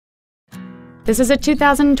This is a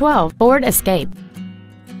 2012 Ford Escape.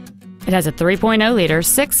 It has a 3.0-liter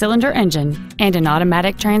 6-cylinder engine and an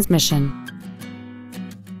automatic transmission.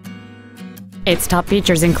 Its top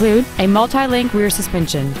features include a multi-link rear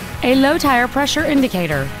suspension, a low tire pressure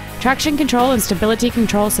indicator, traction control and stability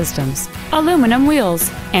control systems, aluminum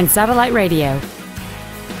wheels, and satellite radio.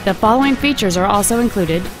 The following features are also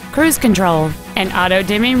included: cruise control, an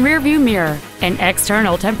auto-dimming rear-view mirror, an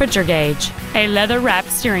external temperature gauge, a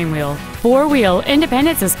leather-wrapped steering wheel, 4-wheel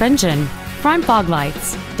independent suspension, front fog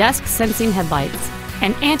lights, dusk-sensing headlights,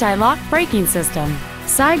 an anti-lock braking system,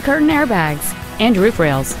 side curtain airbags, and roof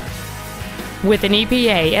rails. With an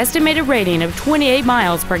EPA estimated rating of 28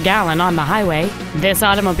 miles per gallon on the highway, this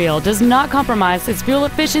automobile does not compromise its fuel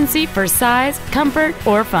efficiency for size, comfort,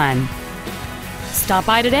 or fun. Stop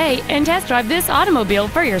by today and test drive this automobile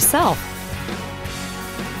for yourself.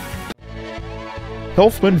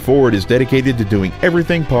 Helfman Ford is dedicated to doing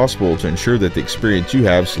everything possible to ensure that the experience you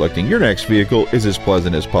have selecting your next vehicle is as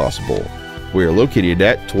pleasant as possible. We are located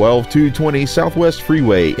at 12220 Southwest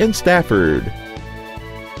Freeway in Stafford.